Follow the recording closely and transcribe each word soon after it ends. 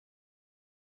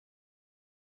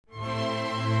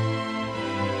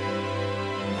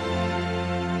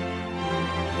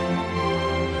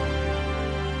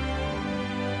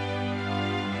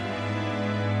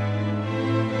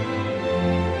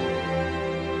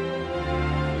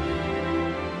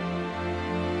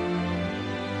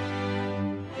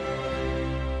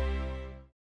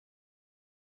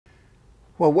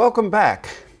Well, welcome back.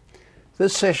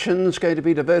 This session is going to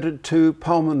be devoted to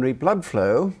pulmonary blood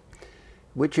flow,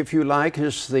 which, if you like,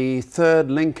 is the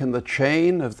third link in the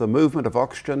chain of the movement of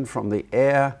oxygen from the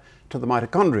air to the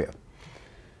mitochondria.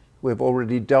 We've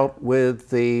already dealt with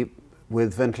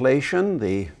ventilation,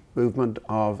 the movement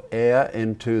of air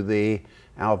into the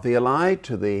alveoli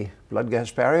to the blood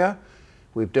gas barrier.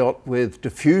 We've dealt with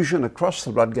diffusion across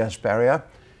the blood gas barrier.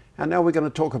 And now we're going to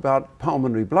talk about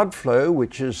pulmonary blood flow,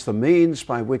 which is the means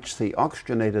by which the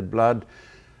oxygenated blood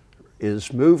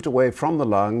is moved away from the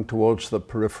lung towards the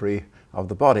periphery of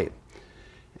the body.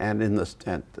 And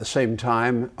at the same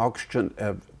time,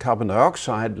 carbon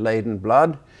dioxide laden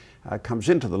blood comes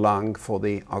into the lung for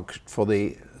the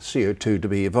CO2 to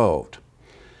be evolved.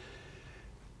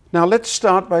 Now let's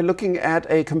start by looking at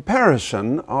a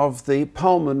comparison of the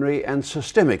pulmonary and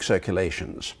systemic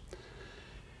circulations.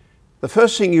 The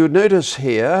first thing you notice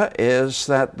here is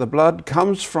that the blood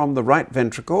comes from the right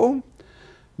ventricle,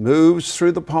 moves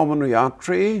through the pulmonary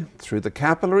artery, through the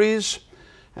capillaries,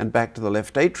 and back to the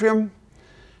left atrium.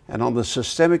 And on the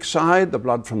systemic side, the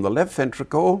blood from the left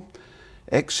ventricle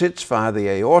exits via the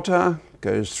aorta,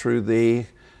 goes through the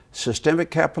systemic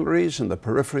capillaries in the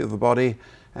periphery of the body,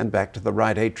 and back to the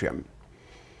right atrium.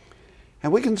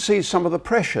 And we can see some of the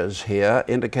pressures here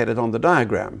indicated on the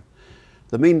diagram.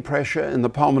 The mean pressure in the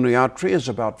pulmonary artery is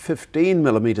about 15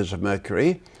 millimeters of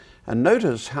mercury, and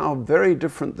notice how very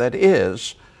different that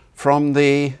is from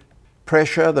the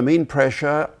mean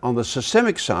pressure on the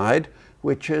systemic side,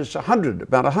 which is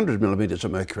about 100 millimeters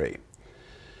of mercury.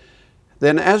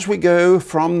 Then as we go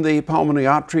from the pulmonary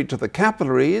artery to the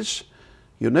capillaries,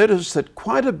 you notice that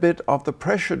quite a bit of the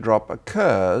pressure drop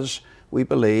occurs, we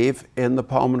believe, in the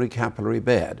pulmonary capillary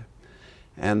bed.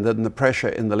 And then the pressure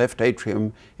in the left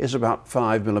atrium is about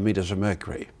 5 millimeters of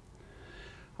mercury.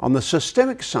 On the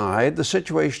systemic side, the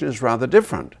situation is rather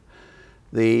different.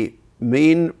 The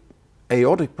mean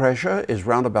aortic pressure is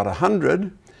round about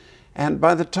 100, and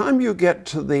by the time you get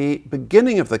to the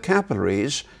beginning of the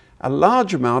capillaries, a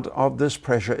large amount of this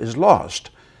pressure is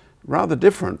lost. Rather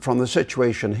different from the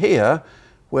situation here,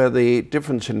 where the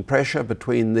difference in pressure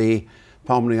between the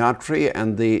pulmonary artery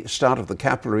and the start of the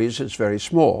capillaries is very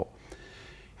small.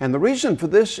 And the reason for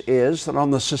this is that on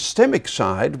the systemic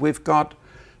side, we've got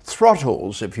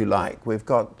throttles, if you like. We've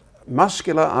got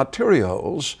muscular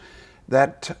arterioles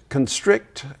that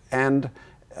constrict and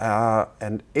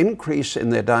increase in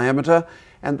their diameter,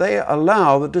 and they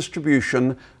allow the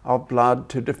distribution of blood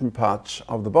to different parts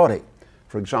of the body.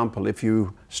 For example, if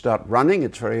you start running,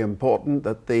 it's very important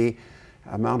that the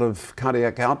amount of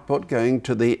cardiac output going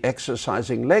to the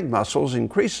exercising leg muscles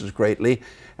increases greatly,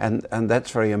 and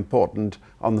that's very important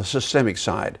on the systemic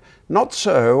side. Not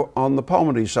so on the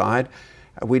pulmonary side.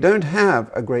 We don't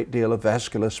have a great deal of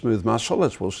vascular smooth muscle,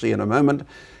 as we'll see in a moment,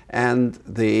 and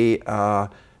the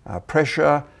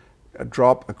pressure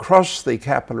drop across the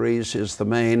capillaries is the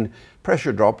main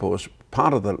pressure drop, or is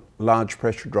part of the large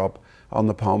pressure drop on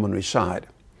the pulmonary side.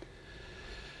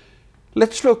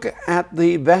 Let's look at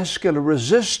the vascular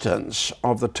resistance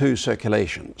of the two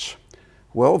circulations.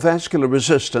 Well, vascular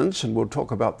resistance, and we'll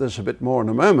talk about this a bit more in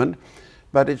a moment,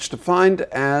 but it's defined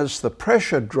as the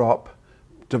pressure drop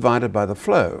divided by the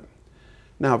flow.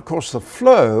 Now, of course, the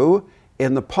flow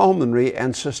in the pulmonary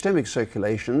and systemic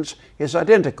circulations is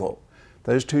identical.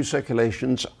 Those two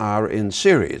circulations are in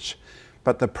series.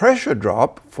 But the pressure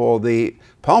drop for the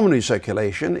pulmonary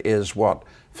circulation is what?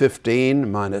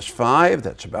 15 minus 5,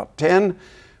 that's about 10.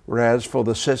 Whereas for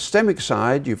the systemic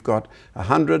side, you've got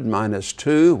 100 minus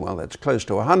 2, well, that's close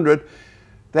to 100.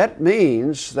 That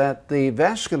means that the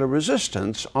vascular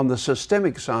resistance on the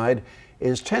systemic side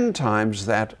is 10 times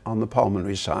that on the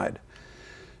pulmonary side.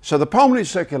 So the pulmonary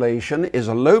circulation is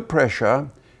a low pressure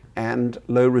and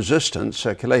low resistance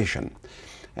circulation.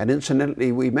 And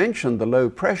incidentally, we mentioned the low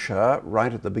pressure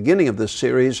right at the beginning of this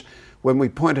series when we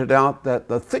pointed out that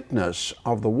the thickness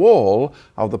of the wall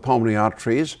of the pulmonary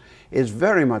arteries is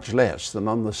very much less than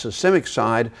on the systemic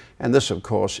side, and this, of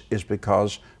course, is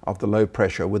because of the low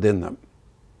pressure within them.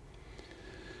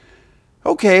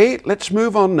 Okay, let's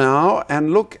move on now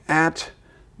and look at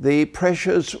the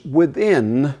pressures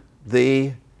within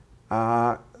the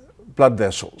blood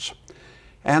vessels.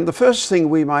 And the first thing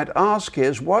we might ask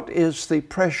is, what is the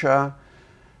pressure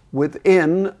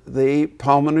within the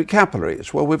pulmonary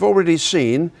capillaries? Well, we've already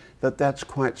seen that that's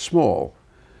quite small.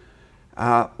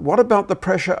 What about the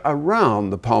pressure around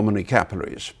the pulmonary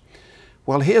capillaries?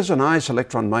 Well, here's an ice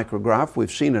electron micrograph.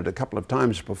 We've seen it a couple of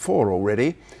times before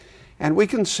already. And we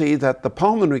can see that the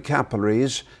pulmonary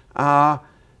capillaries are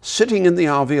sitting in the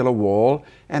alveolar wall,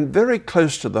 and very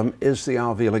close to them is the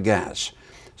alveolar gas.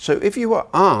 So if you were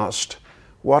asked,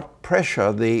 what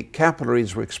pressure the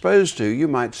capillaries were exposed to, you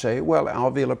might say, well,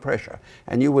 alveolar pressure,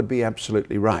 and you would be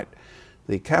absolutely right.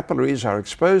 The capillaries are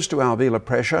exposed to alveolar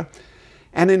pressure,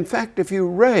 and in fact, if you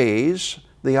raise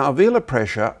the alveolar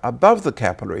pressure above the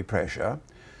capillary pressure,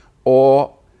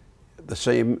 or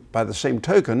by the same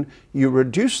token, you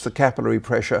reduce the capillary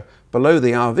pressure below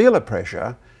the alveolar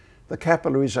pressure, the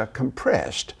capillaries are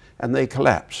compressed and they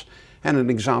collapse. And an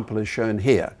example is shown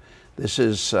here. This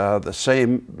is the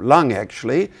same lung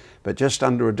actually, but just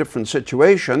under a different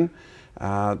situation.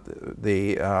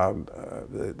 The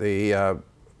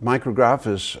micrograph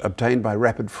is obtained by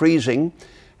rapid freezing,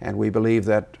 and we believe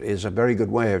that is a very good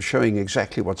way of showing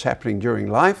exactly what's happening during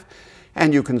life.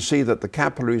 And you can see that the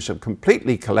capillaries have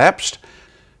completely collapsed.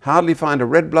 Hardly find a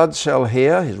red blood cell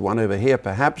here. Here's one over here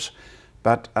perhaps,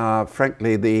 but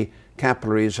frankly the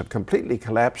capillaries have completely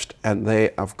collapsed, and they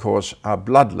of course are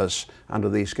bloodless under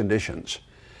these conditions.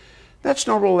 That's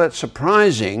not all that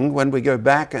surprising when we go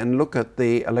back and look at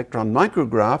the electron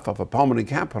micrograph of a pulmonary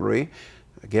capillary.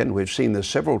 Again, we've seen this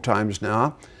several times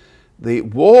now. The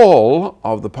wall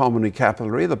of the pulmonary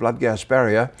capillary, the blood gas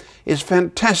barrier, is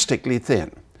fantastically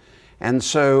thin. And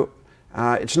so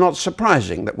it's not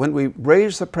surprising that when we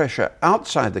raise the pressure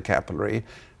outside the capillary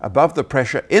above the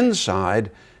pressure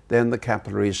inside, then the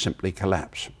capillaries simply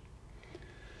collapse.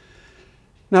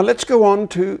 Now let's go on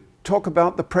to talk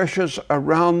about the pressures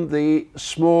around the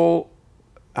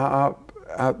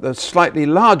the slightly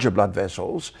larger blood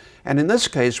vessels. And in this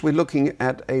case, we're looking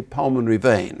at a pulmonary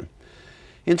vein.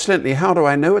 Incidentally, how do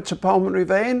I know it's a pulmonary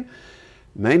vein?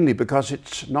 Mainly because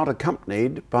it's not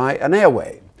accompanied by an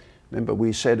airway. Remember,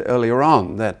 we said earlier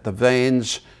on that the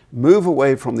veins move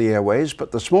away from the airways,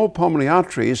 but the small pulmonary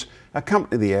arteries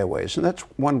accompany the airways. And that's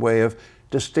one way of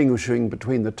distinguishing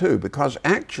between the two, because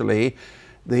actually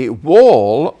the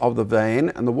wall of the vein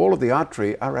and the wall of the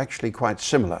artery are actually quite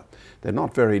similar. They're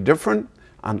not very different,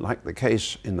 unlike the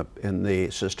case in the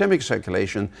systemic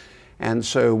circulation. And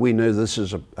so we know this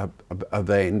is a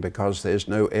vein because there's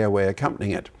no airway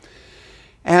accompanying it.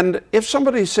 And if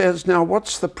somebody says, now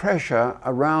what's the pressure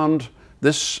around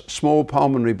this small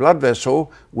pulmonary blood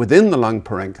vessel within the lung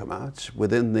parenchyma, it's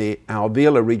within the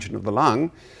alveolar region of the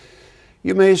lung,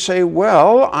 you may say,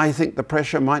 well, I think the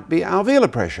pressure might be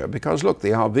alveolar pressure, because look, the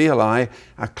alveoli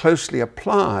are closely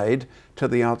applied to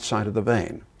the outside of the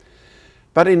vein.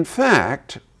 But in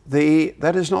fact,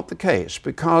 that is not the case,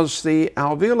 because the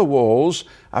alveolar walls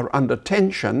are under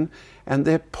tension and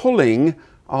they're pulling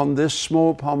on this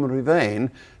small pulmonary vein.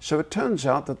 So it turns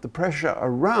out that the pressure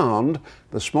around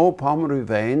the small pulmonary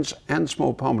veins and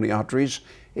small pulmonary arteries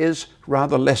is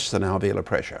rather less than alveolar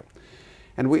pressure.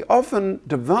 And we often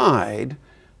divide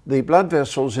the blood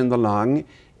vessels in the lung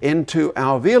into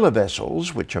alveolar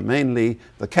vessels, which are mainly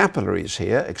the capillaries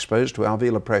here, exposed to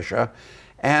alveolar pressure,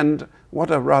 and what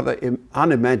are rather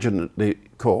unimaginably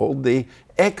called the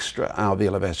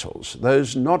extra-alveolar vessels,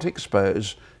 those not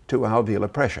exposed to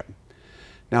alveolar pressure.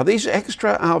 Now, these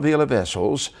extra-alveolar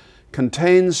vessels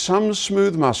contain some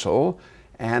smooth muscle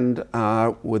and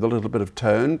with a little bit of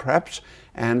tone perhaps,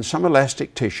 and some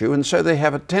elastic tissue, and so they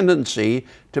have a tendency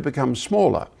to become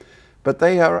smaller. But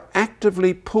they are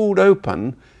actively pulled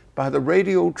open by the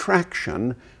radial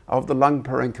traction of the lung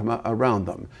parenchyma around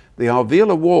them. The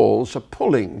alveolar walls are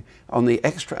pulling on the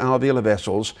extra-alveolar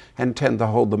vessels and tend to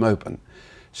hold them open.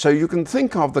 So you can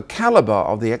think of the caliber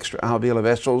of the extra-alveolar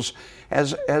vessels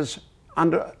as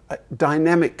under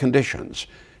dynamic conditions.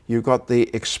 You've got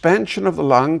the expansion of the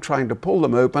lung trying to pull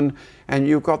them open, and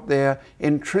you've got their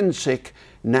intrinsic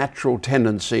natural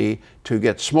tendency to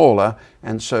get smaller,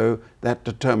 and so that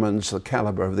determines the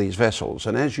caliber of these vessels.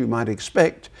 And as you might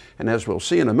expect, and as we'll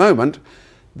see in a moment,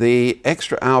 the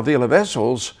extra-alveolar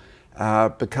vessels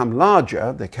become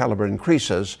larger, their caliber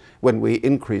increases when we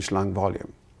increase lung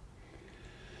volume.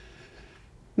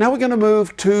 Now we're going to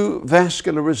move to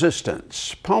vascular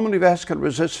resistance. Pulmonary vascular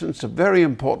resistance is a very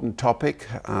important topic.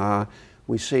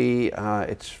 We see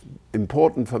it's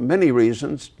important for many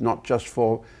reasons, not just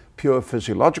for pure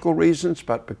physiological reasons,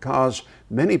 but because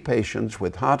many patients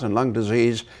with heart and lung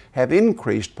disease have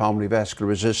increased pulmonary vascular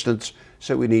resistance,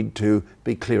 so we need to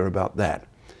be clear about that.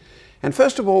 And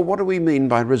first of all, what do we mean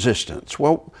by resistance?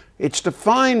 Well, it's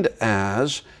defined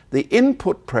as the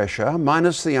input pressure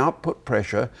minus the output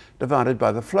pressure divided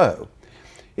by the flow.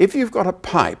 If you've got a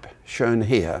pipe shown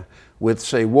here with,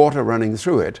 say, water running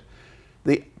through it,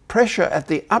 the pressure at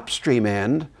the upstream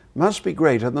end must be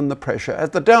greater than the pressure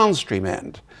at the downstream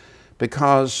end,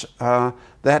 because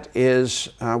that is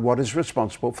what is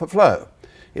responsible for flow.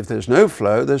 If there's no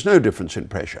flow, there's no difference in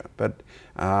pressure. But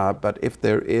if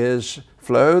there is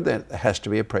flow, there has to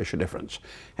be a pressure difference.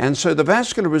 And so the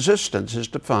vascular resistance is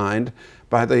defined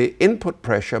by the input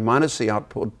pressure minus the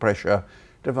output pressure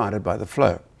divided by the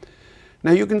flow.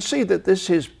 Now you can see that this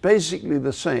is basically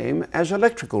the same as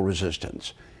electrical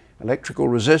resistance. Electrical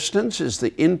resistance is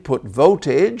the input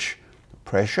voltage,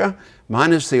 pressure,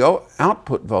 minus the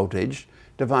output voltage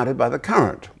divided by the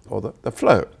current, or the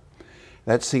flow.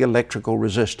 That's the electrical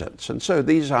resistance. And so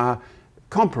these are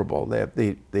comparable.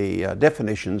 The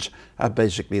definitions are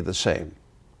basically the same.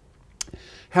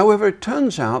 However, it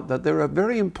turns out that there are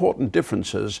very important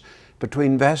differences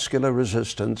between vascular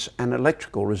resistance and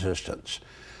electrical resistance.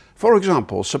 For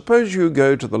example, suppose you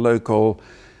go to the local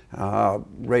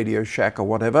Radio Shack or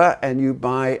whatever and you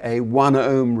buy a 1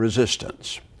 ohm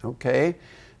resistance, okay?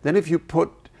 Then if you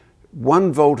put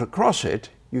 1 volt across it,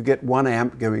 you get 1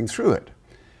 amp going through it.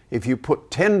 If you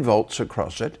put 10 volts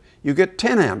across it, you get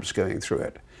 10 amps going through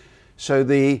it. So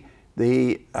the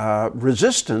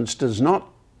resistance does not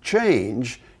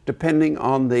change depending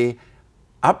on the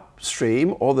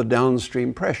upstream or the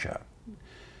downstream pressure.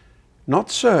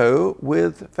 Not so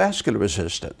with vascular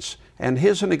resistance. And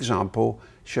here's an example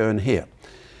shown here.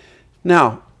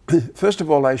 Now, first of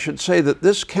all, I should say that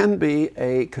this can be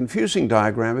a confusing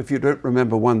diagram if you don't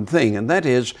remember one thing, and that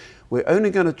is we're only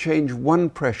going to change one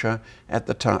pressure at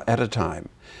a time.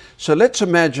 So let's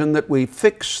imagine that we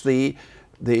fix the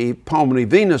pulmonary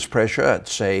venous pressure at,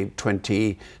 say,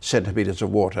 20 centimeters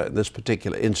of water in this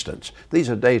particular instance. These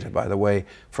are data, by the way,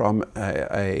 from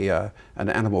an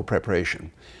animal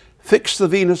preparation. Fix the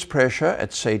venous pressure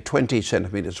at, say, 20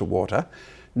 centimeters of water.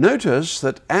 Notice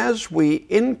that as we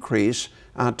increase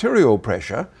arterial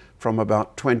pressure from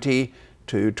about 20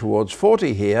 towards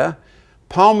 40 here,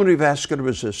 pulmonary vascular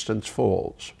resistance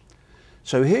falls.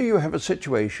 So here you have a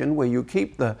situation where you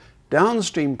keep the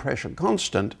downstream pressure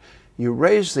constant, you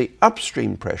raise the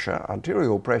upstream pressure,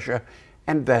 arterial pressure,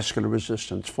 and vascular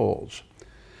resistance falls.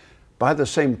 By the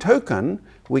same token,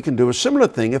 we can do a similar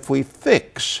thing if we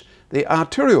fix the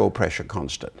arterial pressure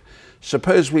constant.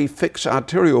 Suppose we fix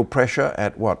arterial pressure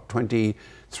at what,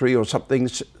 23 or something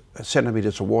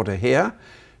centimeters of water here,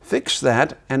 fix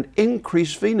that and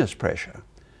increase venous pressure.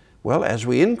 Well, as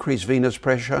we increase venous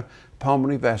pressure,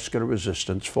 pulmonary vascular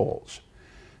resistance falls.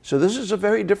 So this is a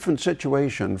very different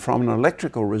situation from an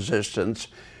electrical resistance,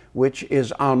 which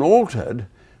is unaltered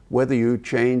whether you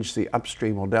change the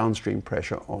upstream or downstream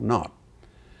pressure or not.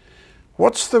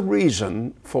 What's the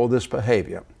reason for this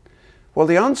behavior? Well,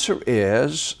 the answer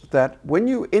is that when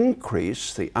you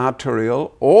increase the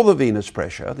arterial or the venous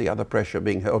pressure, the other pressure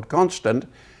being held constant,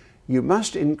 you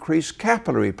must increase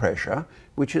capillary pressure,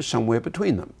 which is somewhere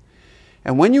between them.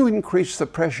 And when you increase the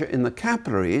pressure in the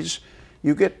capillaries,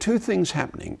 you get two things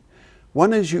happening.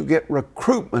 One is you get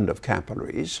recruitment of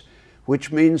capillaries,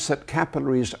 which means that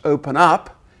capillaries open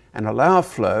up and allow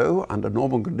flow. Under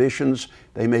normal conditions,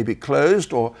 they may be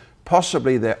closed or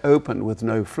possibly they're open with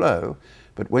no flow.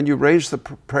 But when you raise the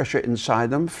pressure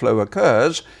inside them, flow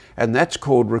occurs, and that's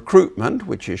called recruitment,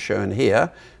 which is shown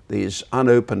here. These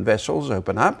unopened vessels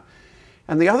open up.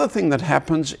 And the other thing that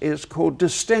happens is called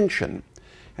distension,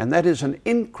 and that is an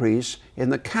increase in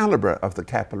the caliber of the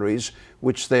capillaries,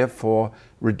 which therefore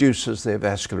reduces their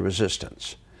vascular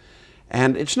resistance.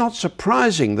 And it's not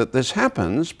surprising that this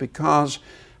happens because,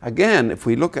 again, if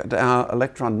we look at our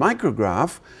electron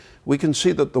micrograph, we can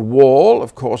see that the wall,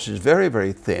 of course, is very,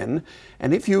 very thin.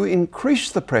 And if you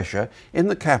increase the pressure in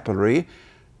the capillary,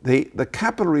 the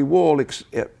capillary wall,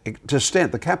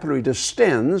 the capillary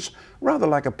distends, rather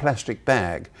like a plastic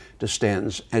bag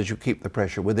distends as you keep the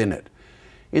pressure within it.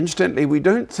 Incidentally, we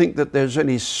don't think that there's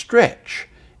any stretch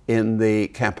in the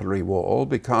capillary wall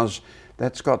because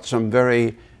that's got some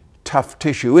very tough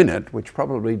tissue in it, which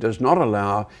probably does not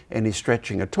allow any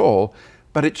stretching at all.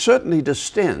 But it certainly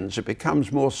distends. It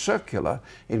becomes more circular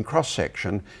in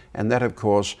cross-section, and that, of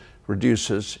course,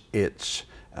 reduces its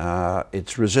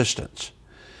resistance.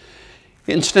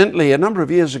 Incidentally, a number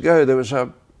of years ago, there was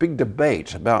a big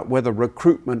debate about whether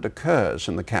recruitment occurs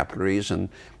in the capillaries, and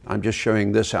I'm just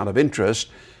showing this out of interest.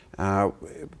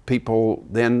 People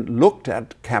then looked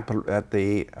at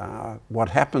what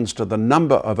happens to the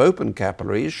number of open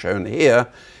capillaries, shown here,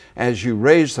 as you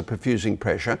raise the perfusing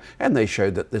pressure, and they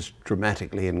showed that this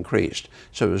dramatically increased.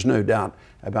 So there was no doubt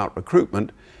about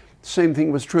recruitment. Same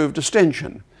thing was true of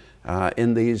distension.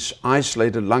 In these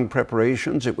isolated lung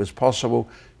preparations, it was possible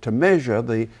to measure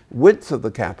the width of the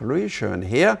capillaries, shown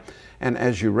here, and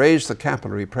as you raise the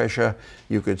capillary pressure,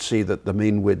 you could see that the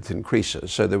mean width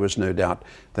increases. So there was no doubt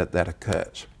that that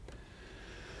occurs.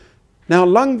 Now,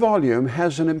 lung volume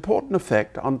has an important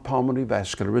effect on pulmonary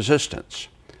vascular resistance.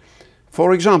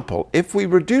 For example, if we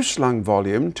reduce lung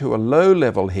volume to a low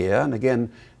level here, and again,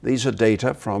 these are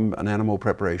data from an animal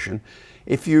preparation,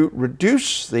 if you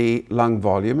reduce the lung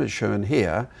volume as shown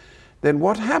here, then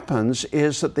what happens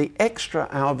is that the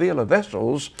extra-alveolar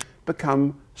vessels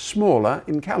become smaller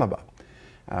in caliber.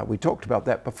 We talked about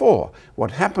that before.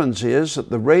 What happens is that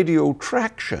the radial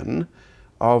traction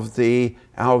of the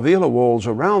alveolar walls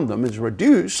around them is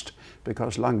reduced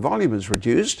because lung volume is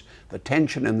reduced, the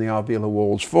tension in the alveolar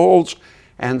walls falls,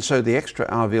 and so the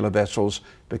extra-alveolar vessels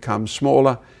become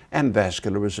smaller and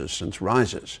vascular resistance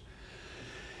rises.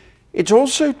 It's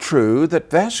also true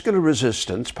that vascular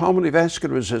resistance, pulmonary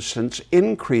vascular resistance,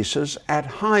 increases at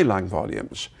high lung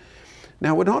volumes.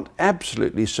 Now, we're not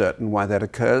absolutely certain why that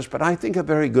occurs, but I think a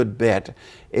very good bet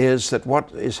is that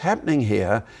what is happening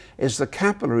here is the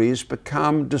capillaries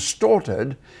become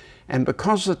distorted, and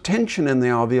because the tension in the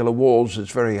alveolar walls is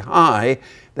very high,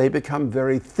 they become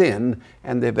very thin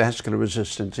and their vascular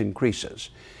resistance increases.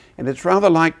 And it's rather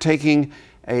like taking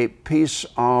a piece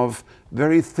of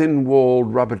very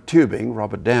thin-walled rubber tubing,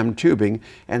 rubber dam tubing,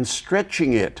 and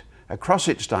stretching it across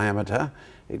its diameter.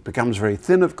 It becomes very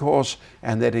thin, of course,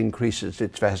 and that increases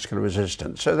its vascular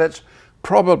resistance. So that's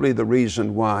probably the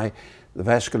reason why the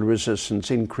vascular resistance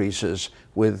increases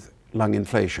with lung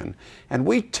inflation. And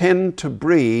we tend to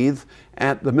breathe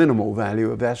at the minimal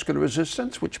value of vascular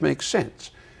resistance, which makes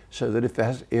sense. So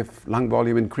that if lung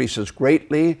volume increases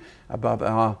greatly above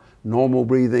our normal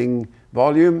breathing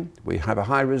volume, we have a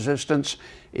high resistance.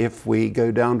 If we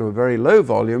go down to a very low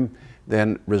volume,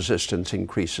 then resistance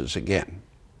increases again.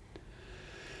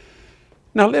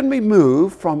 Now let me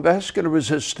move from vascular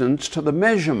resistance to the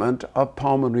measurement of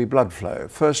pulmonary blood flow.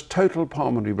 First, total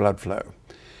pulmonary blood flow.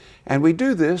 And we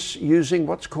do this using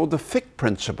what's called the Fick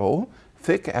principle.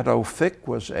 Adolf Fick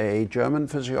was a German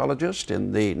physiologist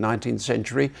in the 19th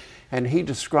century, and he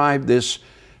described this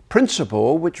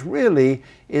principle, which really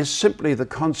is simply the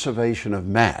conservation of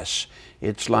mass.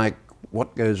 It's like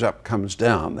what goes up comes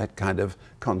down, that kind of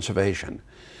conservation.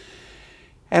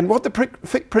 And what the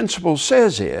Fick principle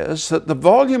says is that the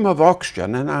volume of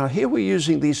oxygen, and now here we're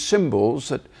using these symbols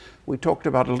that we talked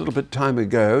about a little bit time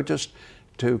ago, just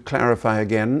to clarify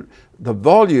again, the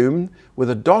volume with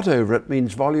a dot over it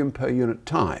means volume per unit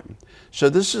time. So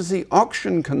this is the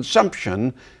oxygen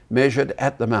consumption measured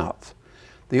at the mouth.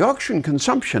 The oxygen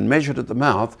consumption measured at the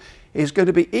mouth is going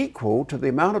to be equal to the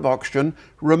amount of oxygen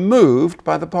removed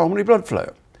by the pulmonary blood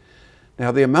flow.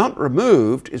 Now, the amount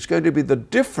removed is going to be the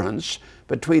difference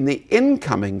between the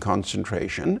incoming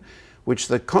concentration, which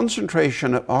the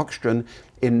concentration of oxygen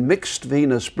in mixed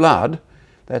venous blood,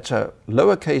 that's a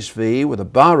lowercase v with a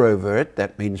bar over it,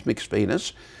 that means mixed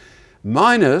venous,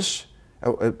 minus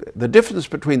the difference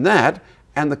between that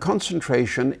and the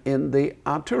concentration in the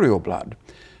arterial blood.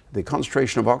 The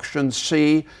concentration of oxygen,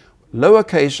 C,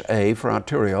 lowercase a for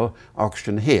arterial,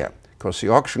 oxygen here. Of course, the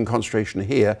oxygen concentration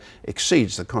here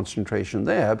exceeds the concentration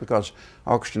there because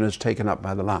oxygen is taken up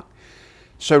by the lung.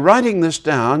 So writing this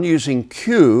down using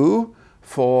Q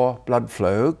for blood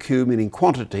flow, Q meaning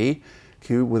quantity,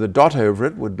 Q with a dot over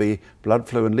it would be blood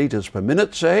flow in liters per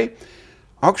minute, say.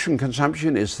 Oxygen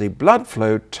consumption is the blood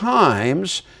flow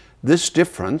times this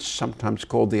difference, sometimes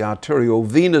called the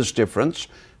arterial-venous difference,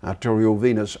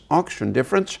 arterial-venous oxygen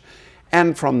difference,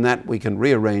 and from that we can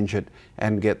rearrange it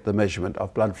and get the measurement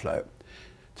of blood flow.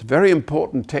 It's a very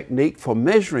important technique for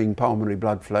measuring pulmonary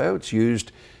blood flow. It's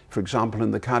used, for example,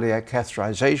 in the cardiac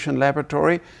catheterization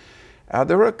laboratory.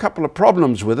 There are a couple of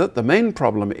problems with it. The main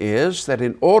problem is that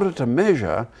in order to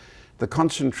measure the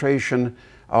concentration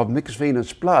of mixed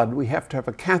venous blood, we have to have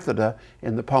a catheter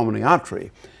in the pulmonary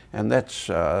artery. And that's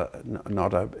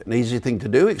not an easy thing to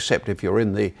do, except if you're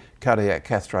in the cardiac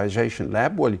catheterization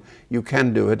lab. Well, you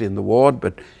can do it in the ward,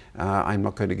 but I'm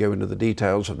not going to go into the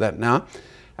details of that now.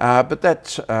 But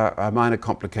that's a minor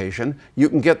complication. You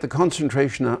can get the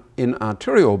concentration in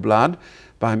arterial blood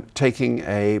by taking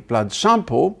a blood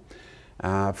sample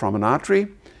from an artery,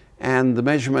 and the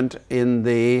measurement in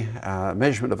the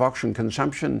measurement of oxygen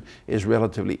consumption is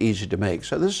relatively easy to make.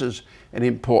 So this is an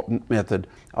important method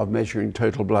of measuring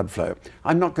total blood flow.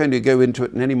 I'm not going to go into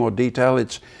it in any more detail.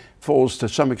 It falls to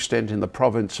some extent in the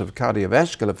province of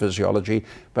cardiovascular physiology,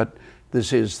 but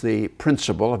this is the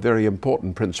principle, a very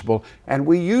important principle, and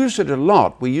we use it a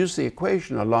lot. We use the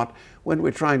equation a lot when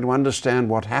we're trying to understand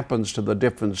what happens to the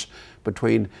difference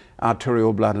between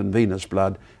arterial blood and venous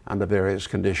blood under various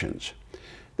conditions.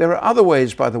 There are other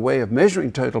ways, by the way, of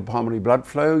measuring total pulmonary blood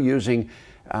flow using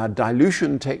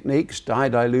dilution techniques, dye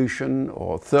dilution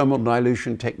or thermal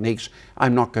dilution techniques.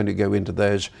 I'm not going to go into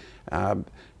those,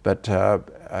 but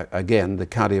again, the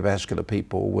cardiovascular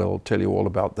people will tell you all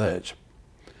about those.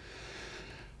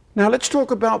 Now let's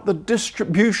talk about the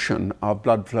distribution of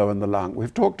blood flow in the lung.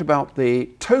 We've talked about the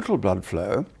total blood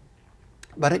flow,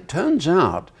 but it turns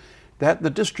out that the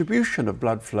distribution of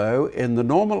blood flow in the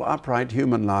normal upright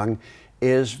human lung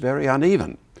is very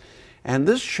uneven. And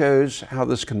this shows how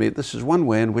this can be. This is one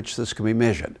way in which this can be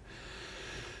measured.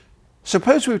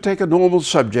 Suppose we take a normal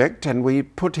subject and we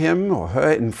put him or her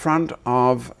in front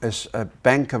of a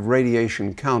bank of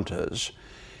radiation counters,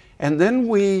 and then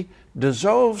we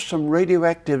dissolve some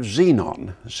radioactive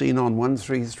xenon,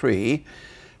 xenon-133.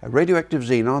 A radioactive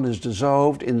xenon is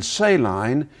dissolved in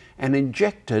saline and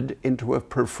injected into a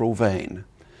peripheral vein.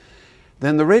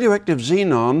 Then the radioactive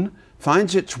xenon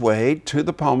finds its way to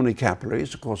the pulmonary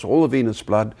capillaries. Of course, all the venous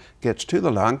blood gets to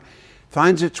the lung,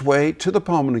 finds its way to the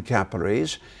pulmonary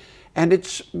capillaries, and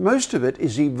most of it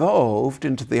is evolved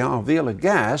into the alveolar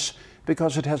gas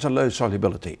because it has a low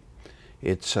solubility.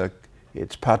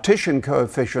 Its partition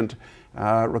coefficient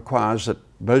requires that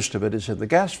most of it is in the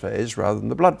gas phase rather than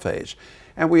the blood phase.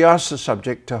 And we ask the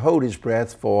subject to hold his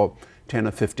breath for 10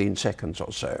 or 15 seconds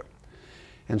or so.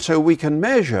 And so we can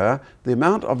measure the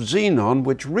amount of xenon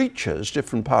which reaches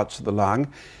different parts of the lung,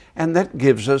 and that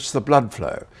gives us the blood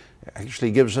flow. It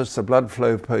actually gives us the blood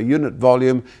flow per unit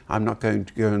volume. I'm not going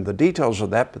to go into the details of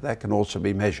that, but that can also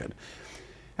be measured.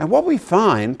 And what we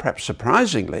find, perhaps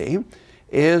surprisingly,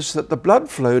 is that the blood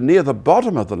flow near the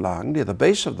bottom of the lung, near the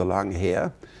base of the lung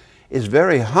here, is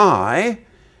very high,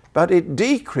 but it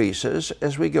decreases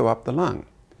as we go up the lung.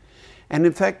 And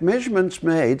in fact,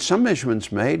 some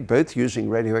measurements made, both using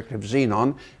radioactive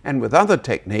xenon and with other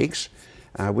techniques,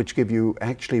 which give you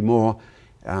actually more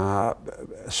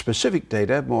specific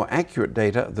data, more accurate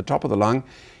data at the top of the lung,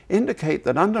 indicate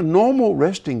that under normal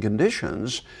resting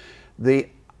conditions, the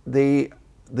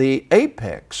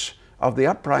apex of the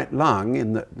upright lung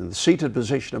in the seated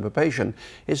position of a patient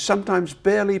is sometimes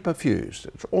barely perfused.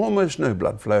 It's almost no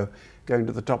blood flow going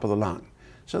to the top of the lung.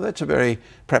 So that's a very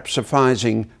perhaps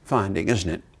surprising finding, isn't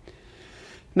it?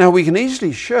 Now we can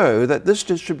easily show that this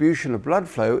distribution of blood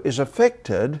flow is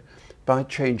affected by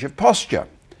change of posture.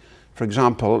 For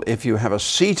example, if you have a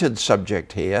seated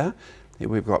subject here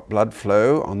we've got blood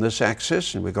flow on this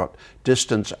axis, and we've got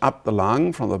distance up the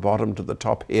lung from the bottom to the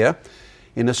top here.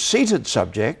 In a seated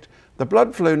subject, the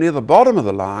blood flow near the bottom of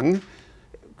the lung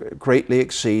greatly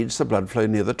exceeds the blood flow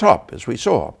near the top, as we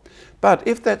saw. But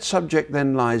if that subject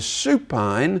then lies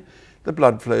supine, the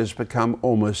blood flows become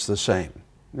almost the same.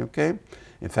 Okay?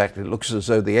 In fact, it looks as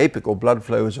though the apical blood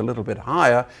flow is a little bit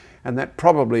higher, and that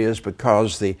probably is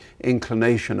because the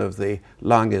inclination of the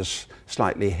lung is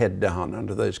slightly head down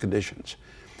under those conditions.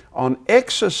 On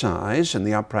exercise in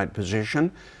the upright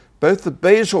position, both the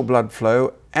basal blood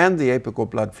flow and the apical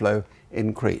blood flow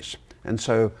increase. And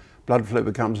so blood flow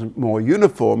becomes more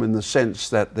uniform in the sense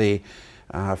that the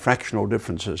fractional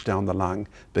differences down the lung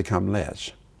become less.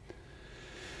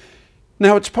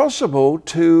 Now, it's possible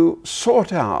to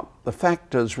sort out the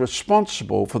factors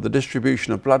responsible for the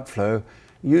distribution of blood flow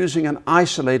using an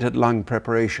isolated lung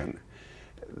preparation.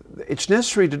 It's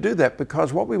necessary to do that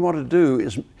because what we want to do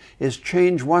is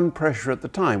change one pressure at the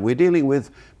time. We're dealing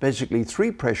with basically three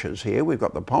pressures here. We've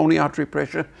got the pulmonary artery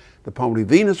pressure, the pulmonary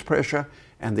venous pressure,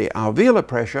 and the alveolar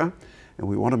pressure, and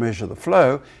we want to measure the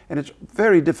flow, and it's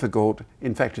very difficult,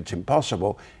 in fact it's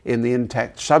impossible, in the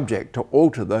intact subject to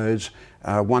alter those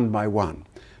one by one.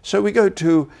 So we go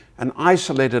to an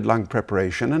isolated lung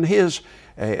preparation, and here's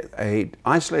an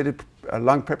isolated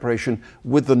lung preparation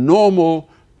with the normal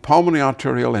pulmonary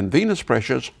arterial and venous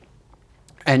pressures,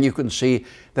 and you can see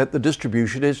that the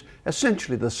distribution is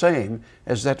essentially the same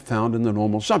as that found in the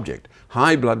normal subject.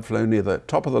 High blood flow near the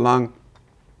top of the lung,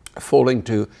 falling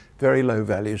to very low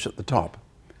values at the top.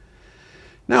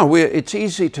 Now, it's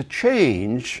easy to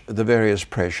change the various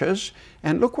pressures,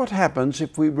 and look what happens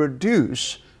if we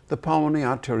reduce the pulmonary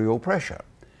arterial pressure.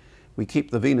 We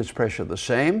keep the venous pressure the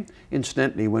same.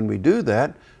 Incidentally, when we do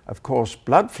that, of course,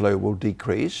 blood flow will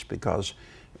decrease, because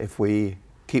if we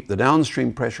keep the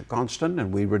downstream pressure constant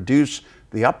and we reduce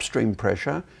the upstream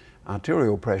pressure,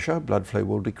 arterial pressure, blood flow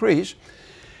will decrease.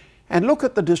 And look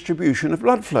at the distribution of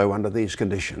blood flow under these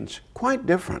conditions. Quite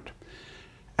different.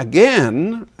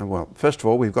 Again, well, first of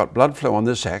all, we've got blood flow on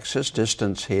this axis,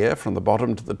 distance here from the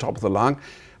bottom to the top of the lung.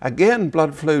 Again,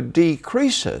 blood flow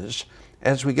decreases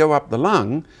as we go up the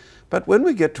lung, but when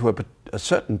we get to a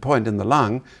certain point in the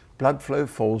lung, blood flow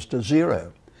falls to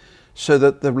zero, so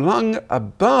that the lung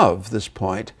above this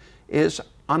point is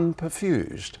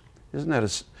unperfused. Isn't that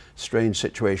a strange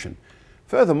situation?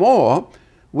 Furthermore,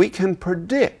 we can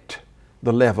predict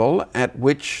the level at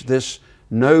which this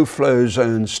no-flow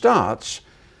zone starts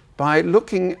by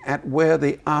looking at where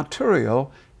the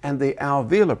arterial and the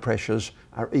alveolar pressures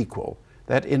are equal.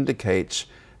 that indicates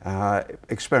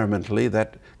experimentally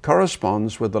that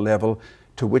corresponds with the level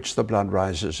to which the blood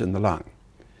rises in the lung.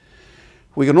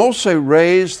 We can also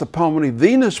raise the pulmonary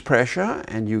venous pressure,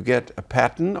 and you get a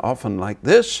pattern often like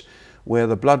this, where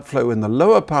the blood flow in the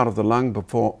lower part of the lung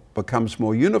becomes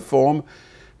more uniform,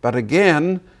 but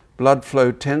again, blood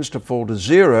flow tends to fall to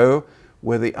zero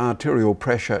where the arterial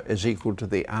pressure is equal to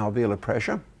the alveolar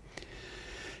pressure.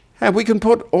 And we can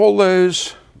put all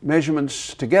those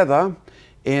measurements together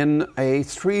in a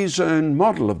three-zone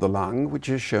model of the lung, which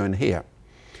is shown here.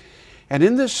 And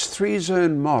in this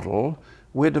three-zone model,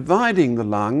 we're dividing the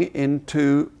lung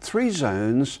into three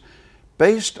zones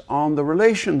based on the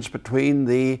relations between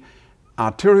the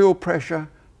arterial pressure,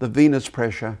 the venous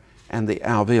pressure, and the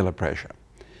alveolar pressure.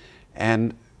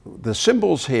 And the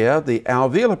symbols here, the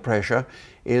alveolar pressure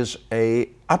is a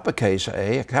uppercase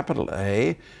A, a capital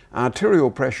A,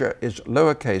 arterial pressure is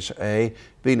lowercase a,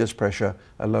 venous pressure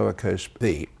a lowercase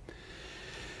b.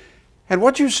 And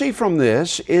what you see from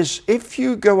this is if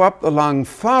you go up the lung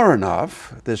far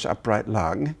enough, this upright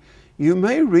lung, you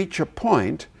may reach a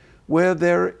point where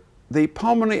the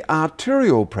pulmonary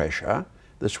arterial pressure,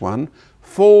 this one,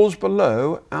 falls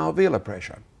below alveolar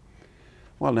pressure.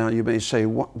 Well, now you may say,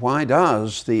 why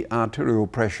does the arterial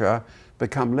pressure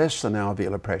become less than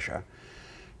alveolar pressure?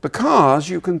 Because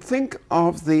you can think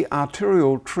of the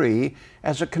arterial tree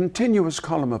as a continuous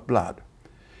column of blood.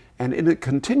 And in a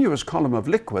continuous column of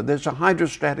liquid, there's a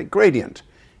hydrostatic gradient.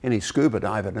 Any scuba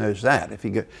diver knows that. If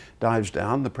he dives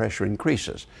down, the pressure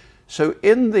increases. So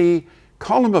in the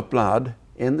column of blood,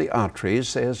 in the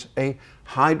arteries, there's a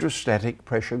hydrostatic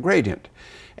pressure gradient.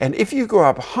 And if you go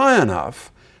up high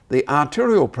enough, the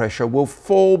arterial pressure will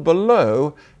fall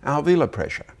below alveolar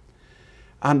pressure.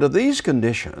 Under these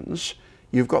conditions,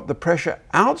 you've got the pressure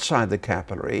outside the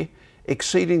capillary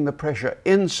exceeding the pressure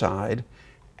inside,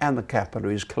 and the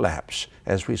capillaries collapse,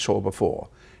 as we saw before.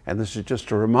 And this is just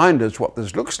to remind us what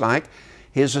this looks like.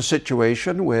 Here's a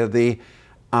situation where the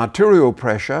arterial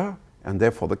pressure, and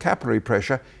therefore the capillary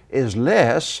pressure, is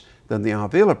less than the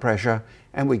alveolar pressure,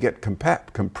 and we get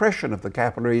compression of the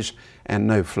capillaries and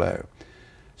no flow.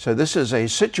 So this is a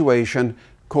situation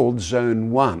called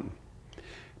zone 1.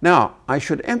 Now, I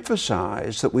should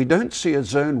emphasize that we don't see a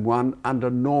zone 1 under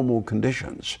normal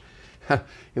conditions.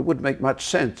 It wouldn't make much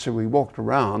sense if we walked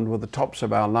around with the tops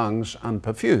of our lungs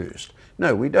unperfused.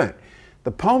 No, we don't.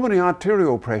 The pulmonary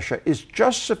arterial pressure is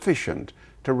just sufficient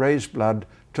to raise blood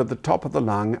to the top of the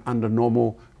lung under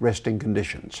normal resting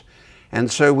conditions. And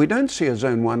so we don't see a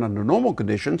zone 1 under normal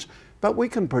conditions, but we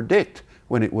can predict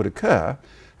when it would occur.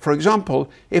 For example,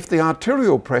 if the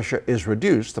arterial pressure is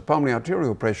reduced, the pulmonary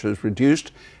arterial pressure is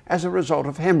reduced as a result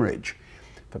of hemorrhage.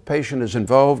 If a patient is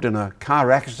involved in a car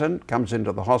accident, comes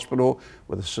into the hospital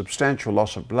with a substantial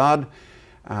loss of blood,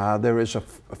 there is a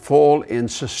fall in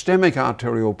systemic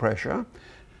arterial pressure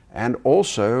and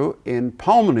also in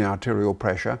pulmonary arterial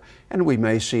pressure, and we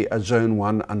may see a zone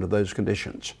 1 under those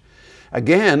conditions.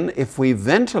 Again, if we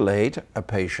ventilate a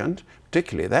patient,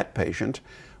 particularly that patient,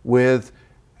 with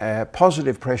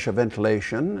positive pressure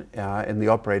ventilation in the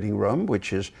operating room,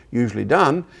 which is usually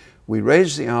done, we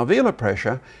raise the alveolar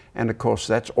pressure, and of course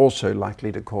that's also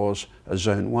likely to cause a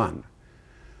zone 1.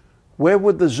 Where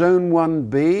would the zone 1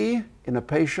 be in a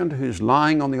patient who's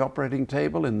lying on the operating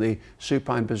table in the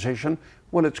supine position?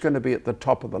 Well, it's going to be at the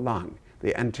top of the lung,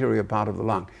 the anterior part of the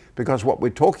lung, because what we're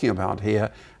talking about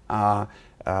here are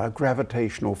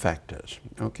gravitational factors.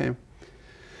 Okay?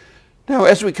 Now,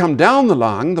 as we come down the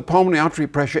lung, the pulmonary artery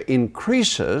pressure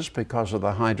increases because of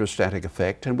the hydrostatic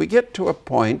effect, and we get to a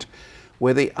point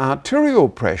where the arterial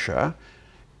pressure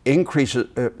exceeds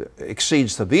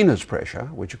the venous pressure,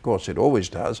 which of course it always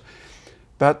does.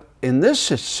 But in this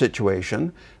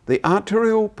situation, the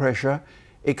arterial pressure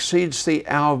exceeds the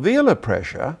alveolar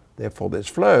pressure, therefore there's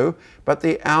flow, but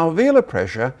the alveolar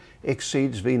pressure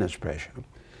exceeds venous pressure.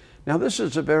 Now this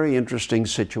is a very interesting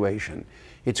situation.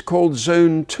 It's called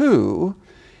zone 2,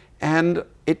 and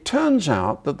it turns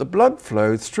out that the blood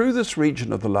flow through this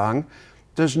region of the lung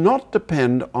does not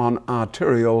depend on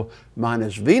arterial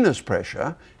minus venous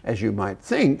pressure, as you might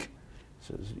think.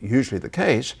 This is usually the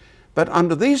case, but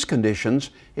under these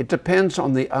conditions, it depends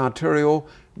on the arterial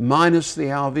minus the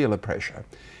alveolar pressure.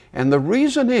 And the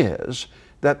reason is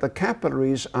that the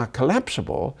capillaries are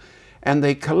collapsible, and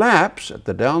they collapse at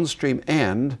the downstream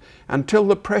end until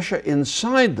the pressure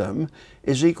inside them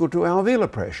is equal to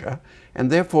alveolar pressure, and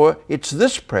therefore it's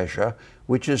this pressure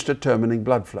which is determining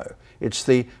blood flow. It's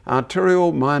the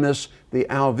arterial minus the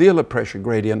alveolar pressure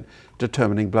gradient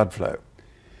determining blood flow.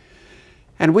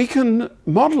 And we can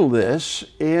model this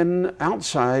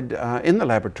outside in the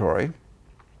laboratory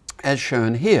as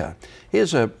shown here.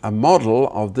 Here's a model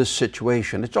of this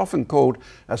situation. It's often called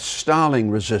a Starling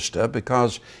resistor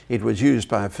because it was used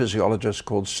by a physiologist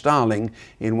called Starling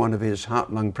in one of his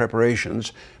heart-lung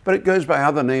preparations, but it goes by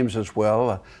other names as well,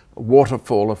 a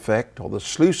waterfall effect or the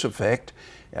sluice effect,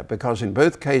 because in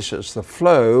both cases the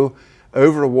flow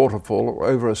over a waterfall or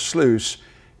over a sluice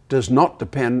does not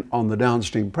depend on the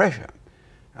downstream pressure.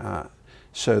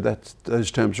 So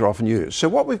those terms are often used. So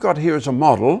what we've got here is a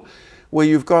model where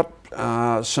you've got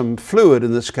some fluid,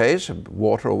 in this case,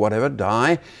 water or whatever,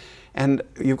 dye, and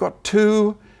you've got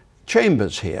two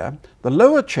chambers here. The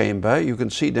lower chamber, you can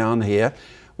see down here,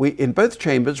 in both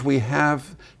chambers we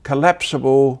have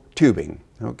collapsible tubing,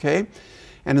 okay?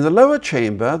 And in the lower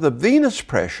chamber, the venous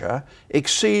pressure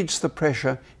exceeds the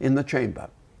pressure in the chamber,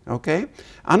 okay?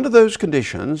 Under those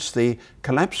conditions, the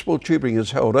collapsible tubing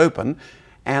is held open,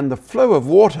 and the flow of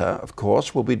water, of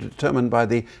course, will be determined by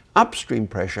the upstream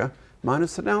pressure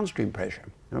minus the downstream pressure,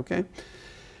 okay?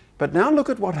 But now look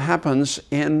at what happens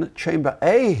in chamber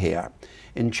A here.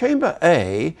 In chamber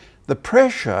A, the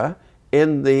pressure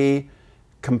in the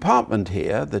compartment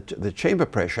here, the chamber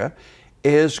pressure,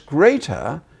 is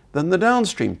greater than the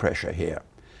downstream pressure here.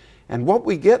 And what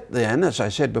we get then, as I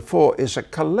said before, is a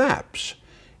collapse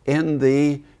in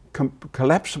the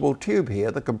collapsible tube here,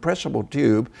 the compressible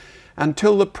tube,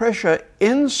 until the pressure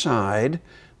inside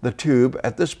the tube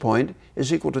at this point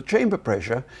is equal to chamber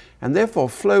pressure, and therefore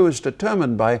flow is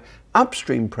determined by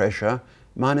upstream pressure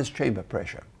minus chamber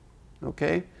pressure.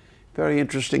 Okay? Very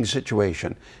interesting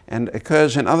situation, and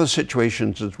occurs in other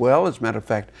situations as well. As a matter of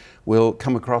fact, we'll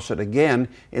come across it again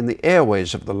in the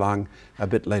airways of the lung a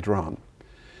bit later on.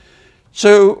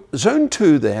 So zone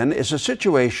 2 then is a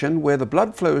situation where the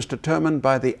blood flow is determined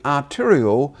by the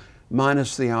arterial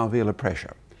minus the alveolar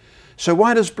pressure. So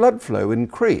why does blood flow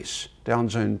increase down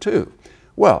zone 2?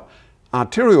 Well,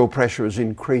 arterial pressure is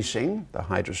increasing, the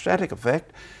hydrostatic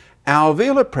effect.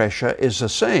 Alveolar pressure is the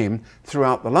same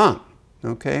throughout the lung,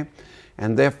 okay?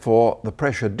 And therefore the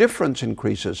pressure difference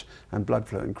increases and blood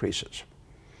flow increases.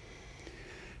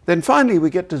 Then finally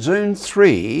we get to zone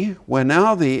 3, where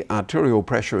now the arterial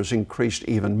pressure is increased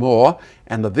even more,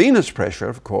 and the venous pressure,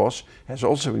 of course, has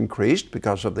also increased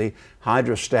because of the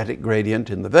hydrostatic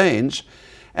gradient in the veins.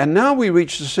 And now we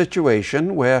reach the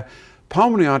situation where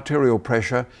pulmonary arterial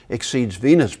pressure exceeds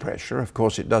venous pressure. Of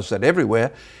course, it does that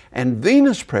everywhere. And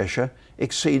venous pressure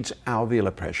exceeds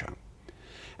alveolar pressure.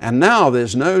 And now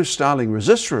there's no Starling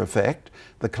resistor effect.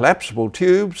 The collapsible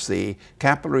tubes, the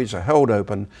capillaries are held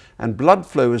open, and blood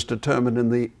flow is determined in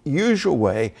the usual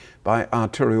way by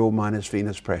arterial minus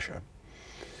venous pressure.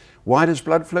 Why does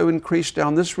blood flow increase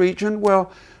down this region? Well,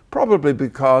 probably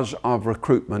because of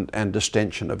recruitment and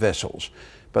distension of vessels.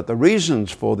 But the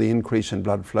reasons for the increase in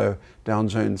blood flow down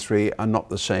zone 3 are not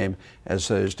the same as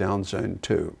those down zone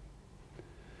 2.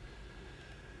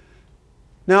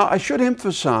 Now, I should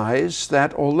emphasize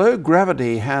that although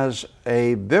gravity has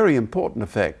a very important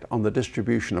effect on the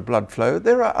distribution of blood flow,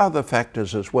 there are other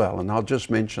factors as well, and I'll just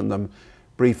mention them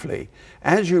briefly.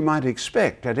 As you might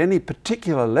expect, at any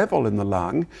particular level in the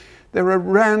lung, there are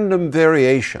random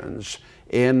variations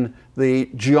in the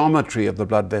geometry of the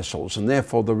blood vessels and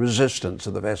therefore the resistance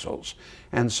of the vessels.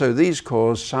 And so these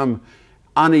cause some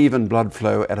uneven blood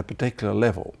flow at a particular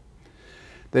level.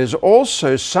 There's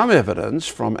also some evidence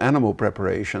from animal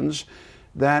preparations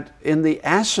that in the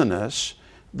acinus,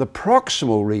 the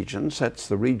proximal regions, that's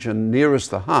the region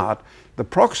nearest the heart, the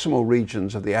proximal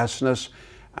regions of the acinus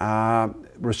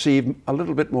receive a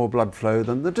little bit more blood flow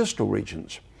than the distal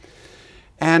regions.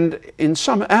 And in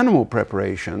some animal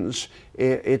preparations,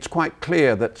 it's quite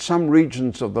clear that some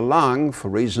regions of the lung, for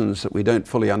reasons that we don't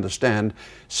fully understand,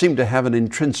 seem to have an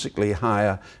intrinsically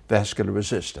higher vascular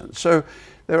resistance. So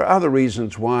there are other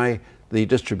reasons why the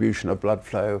distribution of blood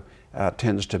flow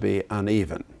tends to be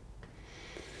uneven.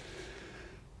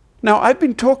 Now, I've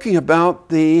been talking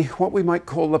about what we might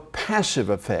call the passive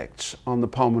effects on the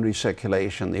pulmonary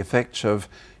circulation, the effects of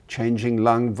changing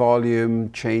lung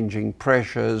volume, changing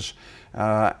pressures,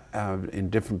 in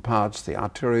different parts, the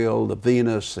arterial, the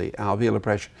venous, the alveolar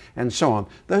pressure, and so on.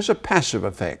 Those are passive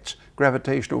effects,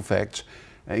 gravitational effects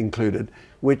included,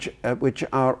 which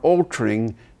are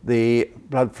altering the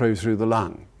blood flow through the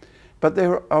lung. But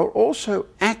there are also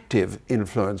active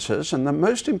influences, and the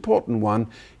most important one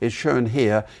is shown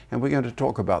here, and we're going to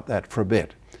talk about that for a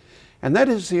bit. And that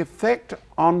is the effect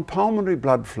on pulmonary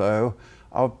blood flow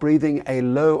of breathing a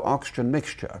low oxygen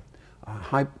mixture,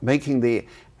 making the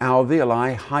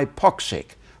alveoli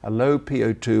hypoxic, a low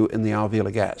PO2 in the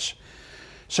alveolar gas.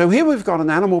 So here we've got an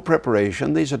animal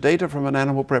preparation. These are data from an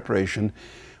animal preparation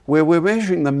where we're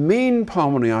measuring the mean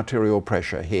pulmonary arterial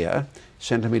pressure here,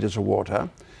 centimeters of water,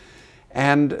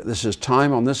 and this is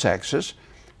time on this axis.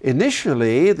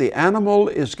 Initially, the animal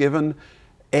is given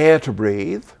air to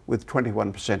breathe with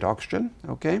 21% oxygen,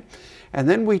 okay? And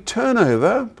then we turn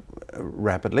over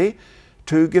rapidly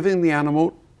to giving the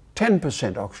animal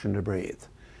 10% oxygen to breathe.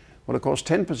 Well, of course,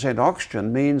 10%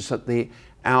 oxygen means that the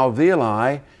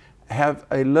alveoli have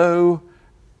a low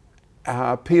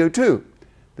PO2.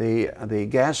 The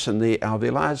gas in the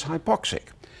alveoli is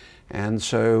hypoxic. And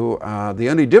so the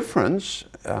only difference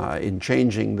in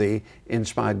changing the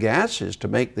inspired gas is to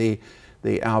make the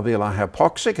alveoli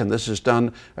hypoxic, and this is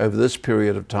done over this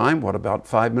period of time, what, about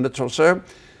 5 minutes or so.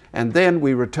 And then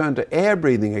we return to air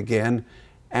breathing again,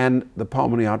 and the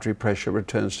pulmonary artery pressure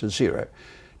returns to zero,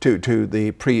 to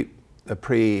the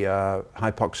pre-hypoxic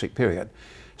period.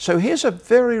 So here's a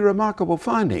very remarkable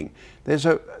finding. There's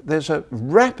a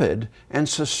rapid and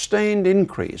sustained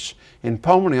increase in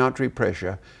pulmonary artery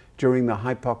pressure during the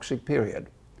hypoxic period.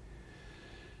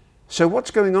 So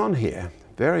what's going on here?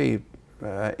 Very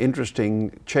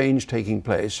interesting change taking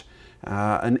place.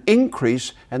 An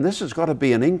increase, and this has got to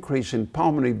be an increase in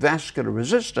pulmonary vascular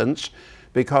resistance,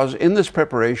 because in this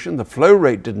preparation the flow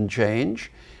rate didn't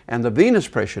change and the venous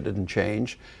pressure didn't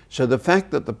change. So the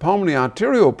fact that the pulmonary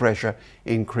arterial pressure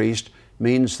increased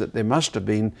means that there must have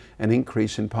been an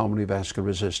increase in pulmonary vascular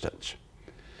resistance.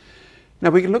 Now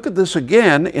we can look at this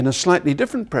again in a slightly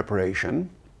different preparation.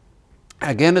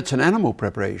 Again, it's an animal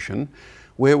preparation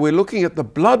where we're looking at the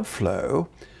blood flow.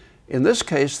 In this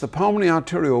case, the pulmonary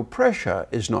arterial pressure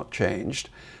is not changed,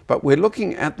 but we're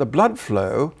looking at the blood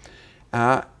flow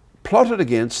plotted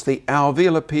against the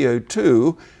alveolar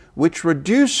PO2, which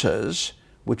reduces,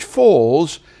 which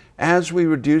falls as we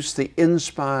reduce the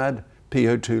inspired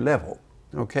PO2 level.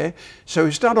 Okay, so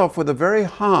we start off with a very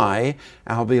high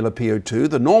alveolar PO2.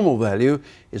 The normal value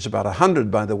is about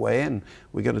 100, by the way, and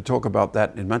we're going to talk about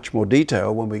that in much more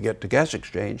detail when we get to gas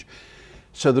exchange.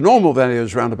 So the normal value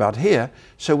is around about here.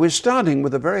 So we're starting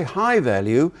with a very high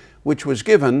value, which was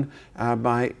given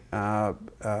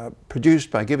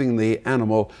produced by giving the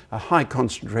animal a high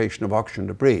concentration of oxygen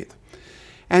to breathe.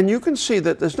 And you can see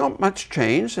that there's not much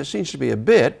change. There seems to be a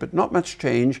bit, but not much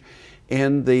change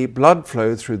in the blood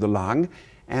flow through the lung.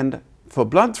 And for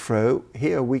blood flow,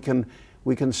 here we can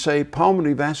say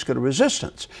pulmonary vascular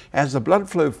resistance. As the blood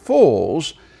flow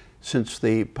falls, since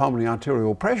the pulmonary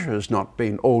arterial pressure has not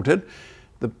been altered,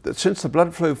 since the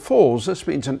blood flow falls, this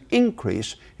means an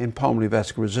increase in pulmonary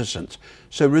vascular resistance.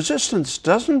 So resistance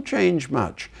doesn't change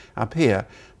much up here,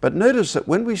 but notice that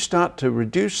when we start to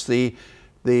reduce the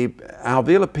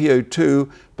alveolar PO2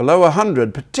 below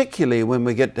 100, particularly when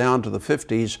we get down to the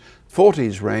 50s,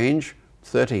 40s range,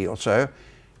 30 or so,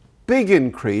 big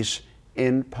increase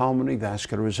in pulmonary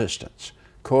vascular resistance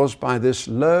caused by this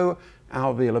low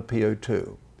alveolar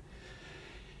PO2.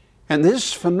 And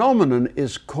this phenomenon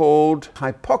is called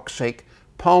hypoxic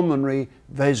pulmonary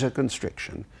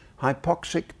vasoconstriction.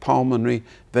 Hypoxic pulmonary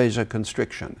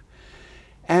vasoconstriction.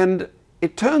 And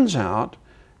it turns out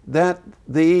that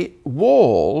the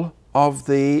wall of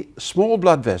the small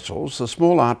blood vessels, the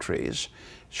small arteries,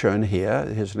 shown here,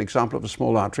 here's an example of a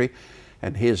small artery,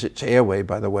 and here's its airway,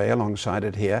 by the way, alongside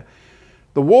it here.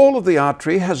 The wall of the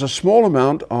artery has a small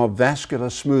amount of vascular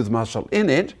smooth muscle in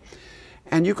it,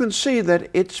 and you can see that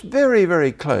it's very,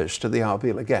 very close to the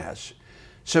alveolar gas.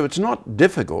 So it's not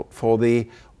difficult for the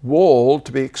wall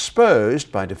to be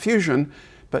exposed by diffusion,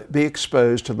 but be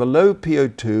exposed to the low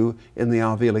PO2 in the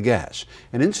alveolar gas.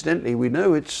 And incidentally, we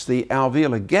know it's the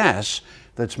alveolar gas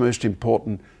that's most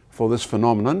important for this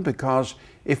phenomenon, because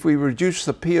if we reduce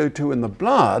the PO2 in the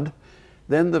blood,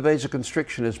 then the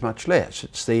vasoconstriction is much less.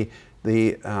 It's the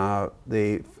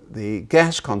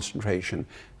gas concentration,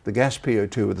 the gas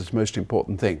PO2 is the most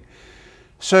important thing.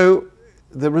 So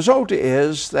the result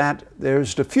is that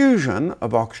there's diffusion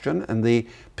of oxygen and the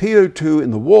PO2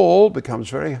 in the wall becomes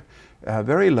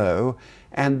very low,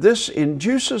 and this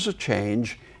induces a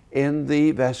change in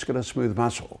the vascular smooth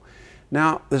muscle.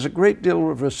 Now, there's a great deal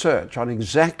of research on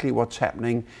exactly what's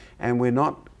happening, and we're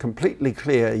not completely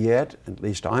clear yet, at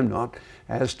least I'm not,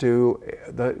 as to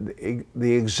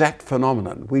the exact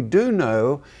phenomenon. We do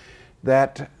know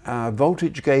that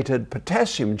voltage-gated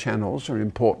potassium channels are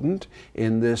important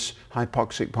in this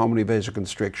hypoxic pulmonary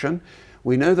vasoconstriction.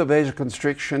 We know the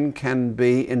vasoconstriction can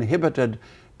be inhibited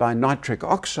by nitric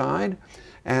oxide,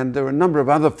 and there are a number of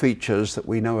other features that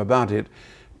we know about it,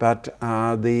 but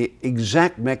the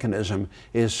exact mechanism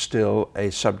is still a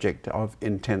subject of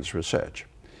intense research.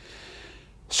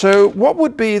 So what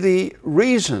would be the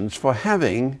reasons for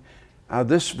having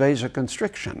this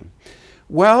vasoconstriction?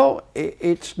 Well,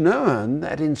 it's known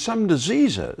that in some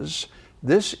diseases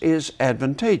this is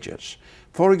advantageous.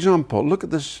 For example, look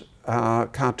at this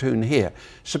cartoon here.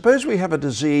 Suppose we have a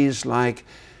disease like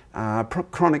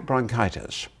chronic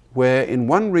bronchitis, where in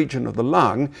one region of the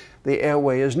lung the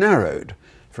airway is narrowed,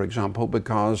 for example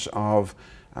because of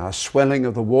swelling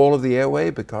of the wall of the airway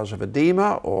because of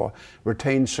edema or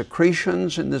retained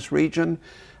secretions in this region.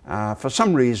 For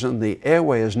some reason the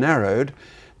airway is narrowed.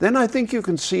 Then I think you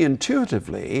can see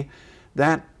intuitively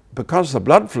that because the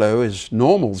blood flow is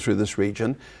normal through this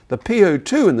region, the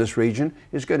PO2 in this region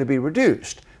is going to be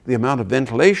reduced. The amount of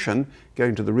ventilation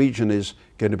going to the region is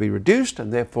going to be reduced,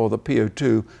 and therefore the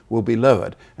PO2 will be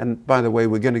lowered. And by the way,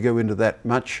 we're going to go into that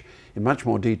in much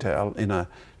more detail in a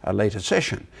later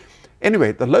session.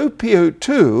 Anyway, the low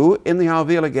PO2 in the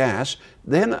alveolar gas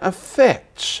then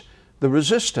affects the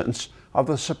resistance of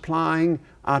the supplying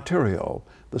arteriole,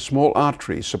 the small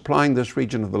artery supplying this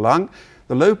region of the lung.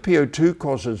 The low PO2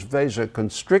 causes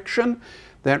vasoconstriction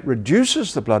that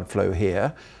reduces the blood flow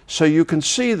here. So you can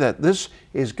see that this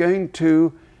is going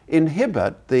to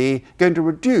going to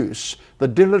reduce the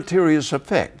deleterious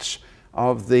effects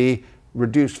of the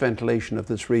reduced ventilation of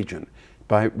this region.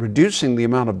 By reducing the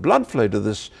amount of blood flow to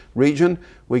this region,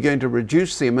 we're going to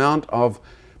reduce the amount of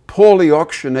poorly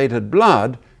oxygenated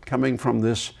blood coming from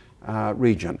this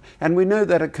region. And we know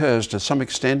that occurs to some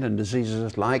extent in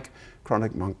diseases like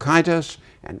chronic bronchitis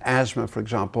and asthma, for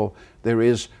example. There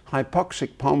is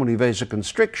hypoxic pulmonary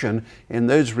vasoconstriction in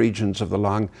those regions of the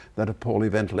lung that are poorly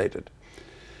ventilated.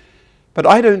 But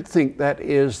I don't think that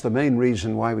is the main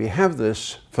reason why we have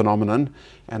this phenomenon,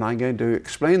 and I'm going to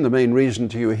explain the main reason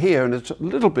to you here, and it's a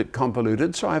little bit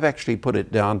convoluted, so I've actually put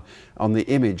it down on the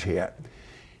image here.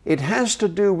 It has to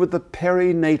do with the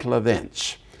perinatal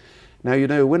events. Now, you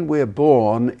know, when we're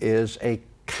born is a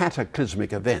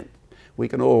cataclysmic event. We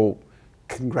can all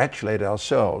congratulate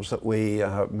ourselves that we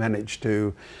managed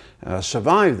to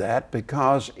survive that,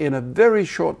 because in a very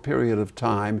short period of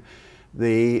time,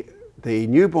 the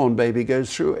newborn baby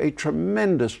goes through a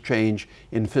tremendous change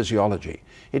in physiology.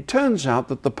 It turns out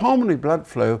that the pulmonary blood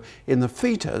flow in the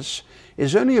fetus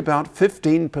is only about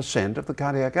 15% of the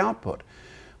cardiac output.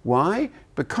 Why?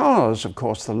 Because, of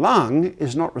course, the lung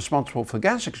is not responsible for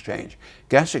gas exchange.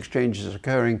 Gas exchange is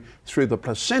occurring through the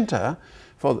placenta.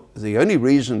 For the only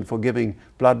reason for giving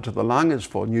blood to the lung is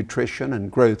for nutrition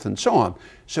and growth and so on.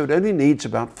 So it only needs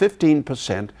about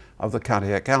 15% of the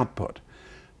cardiac output.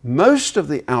 Most of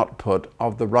the output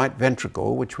of the right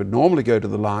ventricle, which would normally go to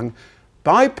the lung,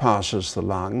 bypasses the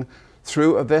lung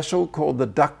through a vessel called the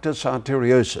ductus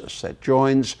arteriosus that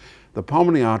joins the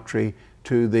pulmonary artery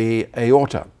to the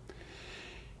aorta.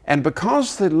 And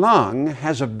because the lung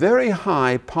has a very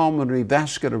high pulmonary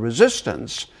vascular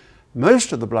resistance,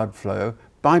 most of the blood flow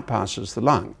bypasses the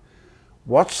lung.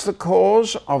 What's the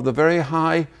cause of the very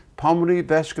high pulmonary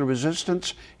vascular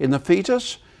resistance in the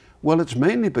fetus? Well, it's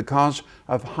mainly because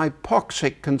of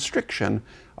hypoxic constriction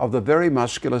of the very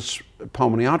muscular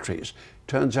pulmonary arteries.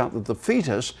 Turns out that the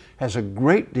fetus has a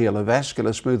great deal of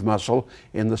vascular smooth muscle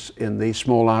in the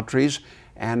small arteries,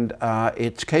 and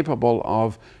it's capable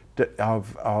of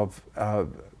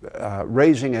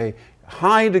raising a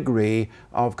high degree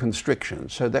of constriction,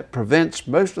 so that prevents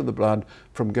most of the blood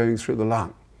from going through the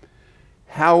lung.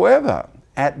 However,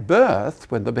 at birth,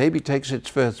 when the baby takes its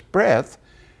first breath,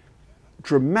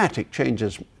 dramatic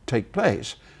changes take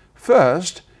place.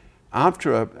 First,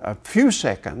 after a few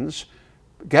seconds,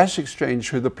 gas exchange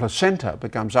through the placenta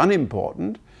becomes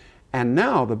unimportant, and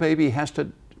now the baby has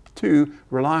to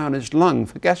rely on his lung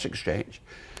for gas exchange.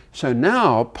 So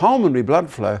now pulmonary blood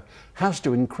flow has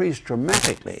to increase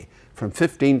dramatically from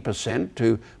 15%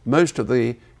 to most of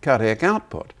the cardiac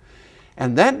output.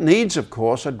 And that needs, of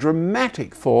course, a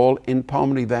dramatic fall in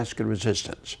pulmonary vascular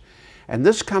resistance. And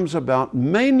this comes about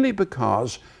mainly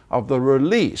because of the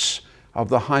release of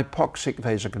the hypoxic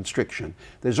vasoconstriction.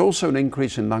 There's also an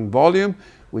increase in lung volume,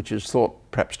 which is thought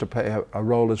perhaps to play a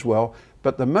role as well.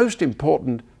 But the most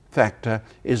important factor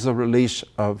is the release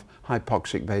of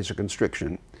hypoxic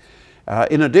vasoconstriction.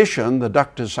 In addition, the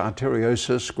ductus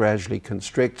arteriosus gradually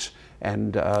constricts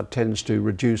and tends to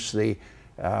reduce the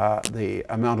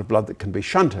amount of blood that can be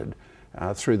shunted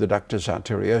through the ductus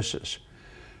arteriosus.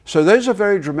 So those are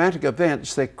very dramatic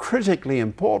events. They're critically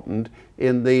important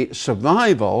in the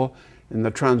survival, in the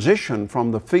transition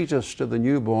from the fetus to the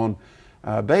newborn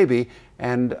baby,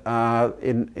 and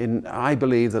I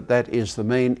believe that that is the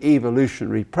main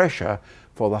evolutionary pressure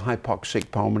for the hypoxic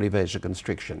pulmonary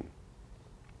vasoconstriction.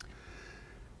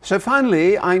 So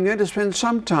finally, I'm going to spend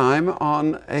some time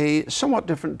on a somewhat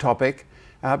different topic,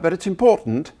 but it's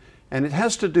important, and it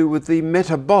has to do with the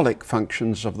metabolic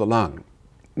functions of the lung.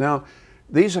 Now,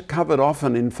 these are covered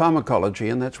often in pharmacology,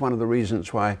 and that's one of the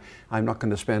reasons why I'm not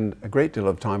going to spend a great deal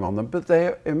of time on them, but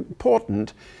they're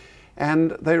important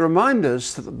And they remind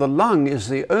us that the lung is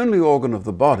the only organ of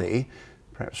the body,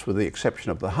 perhaps with the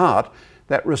exception of the heart,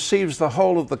 that receives the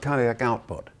whole of the cardiac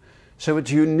output. So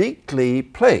it's uniquely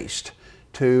placed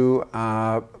to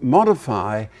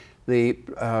modify the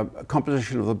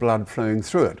composition of the blood flowing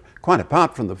through it, quite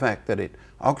apart from the fact that it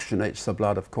oxygenates the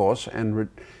blood, of course, and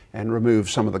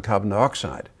removes some of the carbon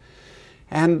dioxide.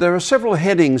 And there are several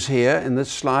headings here in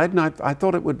this slide, and I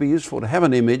thought it would be useful to have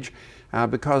an image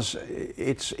because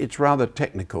it's rather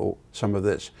technical, some of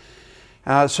this.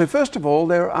 So first of all,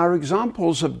 there are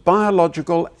examples of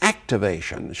biological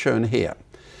activation shown here.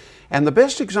 And the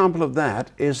best example of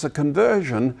that is the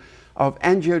conversion of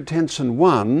angiotensin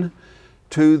 1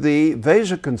 to the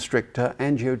vasoconstrictor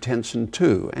angiotensin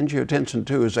 2. Angiotensin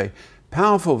 2 is a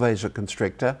powerful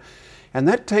vasoconstrictor, and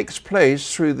that takes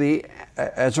place through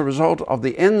as a result of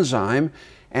the enzyme,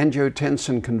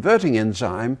 angiotensin converting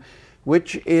enzyme,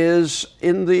 which is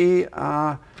in the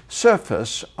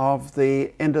surface of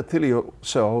the endothelial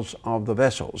cells of the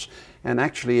vessels. And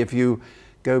actually, if you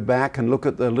go back and look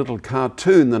at the little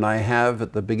cartoon that I have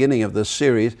at the beginning of this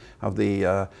series, of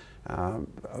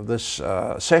this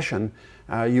session,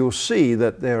 you'll see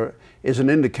that there is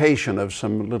an indication of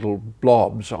some little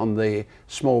blobs on the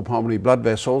small pulmonary blood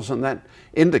vessels, and that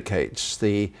indicates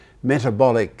the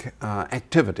metabolic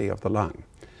activity of the lung.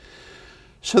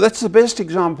 So that's the best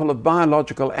example of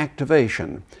biological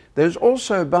activation. There's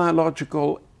also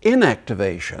biological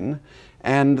inactivation,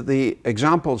 and the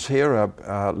examples here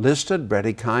are listed: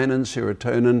 bradykinin,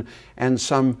 serotonin, and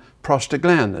some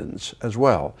prostaglandins as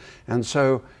well. And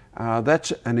so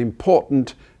that's an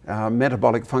important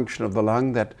metabolic function of the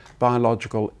lung, that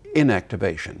biological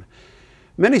inactivation.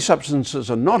 Many substances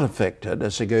are not affected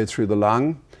as they go through the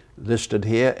lung, listed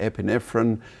here: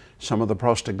 epinephrine, some of the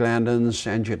prostaglandins,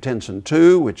 angiotensin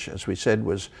 2, which, as we said,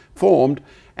 was formed,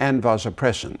 and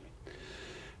vasopressin.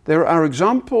 There are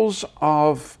examples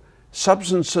of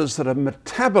substances that are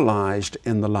metabolized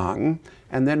in the lung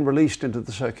and then released into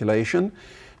the circulation.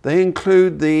 They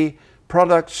include the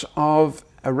products of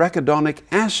arachidonic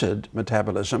acid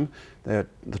metabolism. They're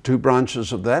the two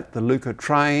branches of that, the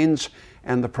leukotrienes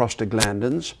and the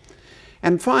prostaglandins.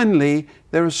 And finally,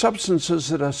 there are substances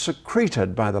that are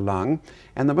secreted by the lung,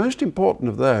 and the most important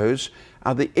of those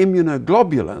are the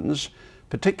immunoglobulins,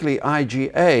 particularly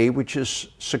IgA, which is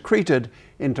secreted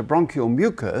into bronchial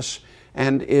mucus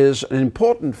and is an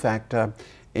important factor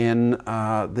in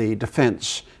the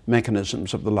defense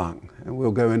mechanisms of the lung. And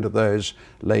we'll go into those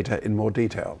later in more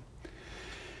detail.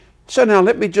 So now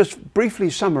let me just briefly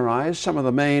summarize some of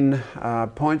the main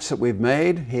points that we've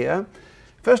made here.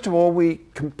 First of all, we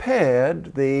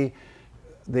compared the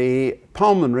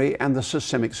pulmonary and the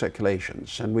systemic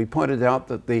circulations, and we pointed out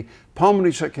that the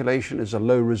pulmonary circulation is a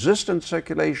low resistance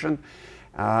circulation.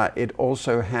 It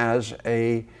also has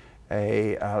a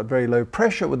very low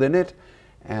pressure within it,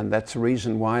 and that's the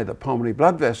reason why the pulmonary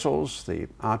blood vessels, the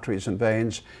arteries and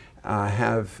veins,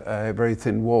 have very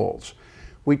thin walls.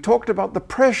 We talked about the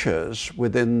pressures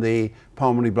within the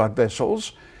pulmonary blood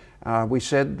vessels. We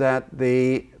said that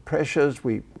the pressures,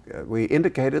 we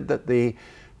indicated that the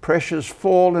pressures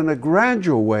fall in a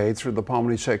gradual way through the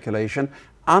pulmonary circulation,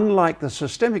 unlike the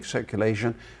systemic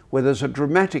circulation, where there's a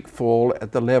dramatic fall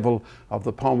at the level of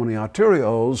the pulmonary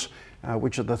arterioles,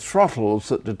 which are the throttles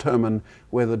that determine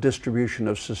where the distribution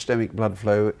of systemic blood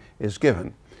flow is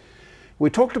given. We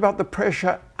talked about the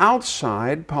pressure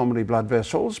outside pulmonary blood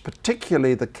vessels,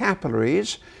 particularly the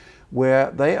capillaries,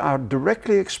 where they are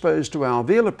directly exposed to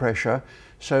alveolar pressure.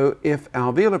 So if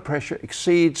alveolar pressure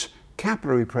exceeds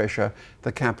capillary pressure,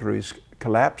 the capillaries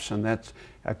collapse, and that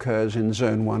occurs in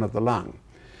zone 1 of the lung.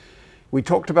 We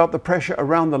talked about the pressure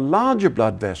around the larger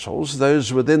blood vessels,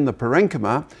 those within the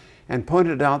parenchyma, and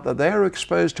pointed out that they are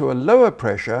exposed to a lower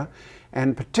pressure,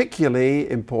 and particularly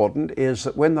important is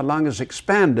that when the lung is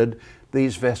expanded,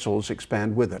 these vessels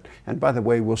expand with it. And by the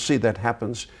way, we'll see that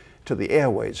happens to the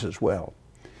airways as well.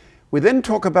 We then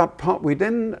talked about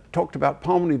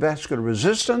pulmonary vascular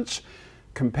resistance,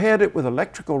 compared it with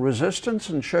electrical resistance,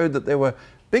 and showed that there were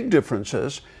big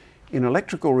differences. In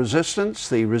electrical resistance,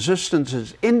 the resistance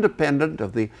is independent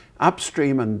of the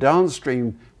upstream and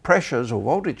downstream pressures or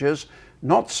voltages,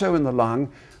 not so in the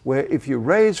lung, where if you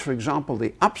raise, for example,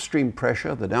 the upstream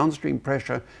pressure, the downstream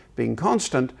pressure being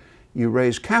constant, you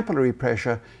raise capillary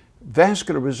pressure,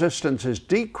 vascular resistance is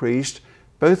decreased,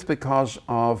 both because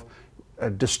of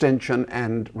distension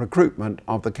and recruitment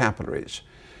of the capillaries.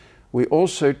 We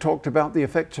also talked about the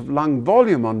effects of lung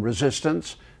volume on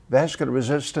resistance. Vascular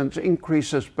resistance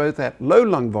increases both at low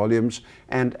lung volumes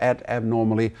and at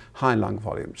abnormally high lung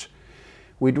volumes.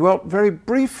 We dwelt very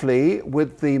briefly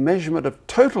with the measurement of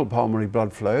total pulmonary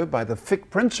blood flow by the Fick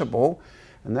principle,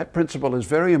 and that principle is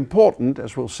very important,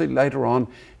 as we'll see later on,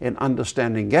 in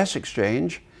understanding gas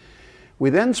exchange.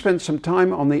 We then spent some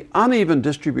time on the uneven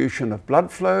distribution of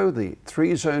blood flow, the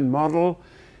three-zone model.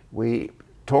 We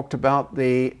talked about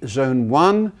the zone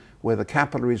 1, where the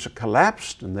capillaries are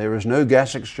collapsed and there is no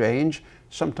gas exchange,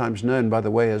 sometimes known, by the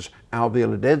way, as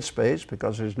alveolar dead space,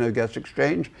 because there's no gas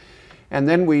exchange. And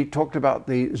then we talked about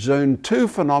the zone 2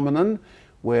 phenomenon,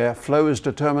 where flow is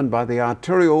determined by the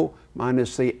arterial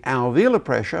minus the alveolar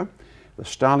pressure, the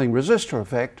Starling resistor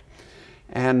effect.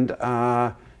 And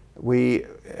we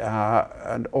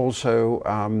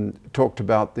also talked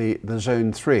about the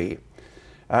zone 3.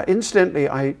 Incidentally,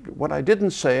 what I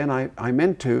didn't say, and I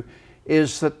meant to,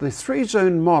 is that the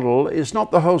three-zone model is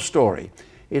not the whole story.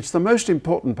 It's the most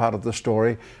important part of the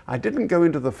story. I didn't go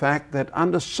into the fact that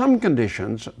under some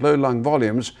conditions, at low lung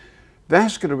volumes,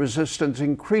 vascular resistance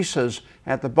increases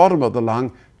at the bottom of the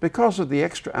lung because of the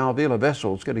extra alveolar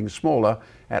vessels getting smaller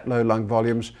at low lung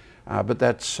volumes, but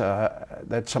that's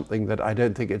something that I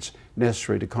don't think it's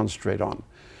necessary to concentrate on.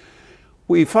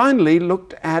 We finally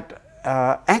looked at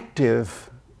active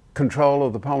control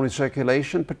of the pulmonary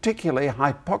circulation, particularly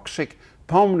hypoxic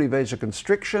pulmonary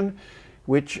vasoconstriction,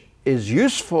 which is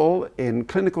useful in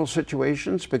clinical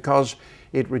situations because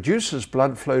it reduces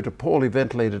blood flow to poorly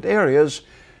ventilated areas,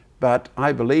 but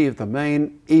I believe the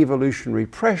main evolutionary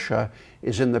pressure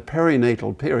is in the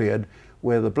perinatal period,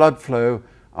 where the blood flow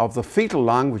of the fetal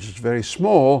lung, which is very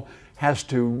small, has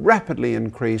to rapidly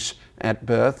increase at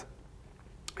birth.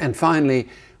 And finally,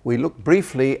 we looked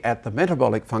briefly at the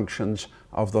metabolic functions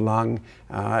of the lung,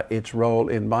 its role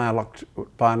in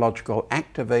biological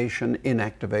activation,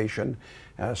 inactivation,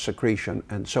 secretion,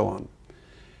 and so on.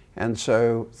 And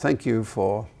so thank you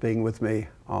for being with me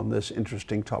on this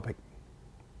interesting topic.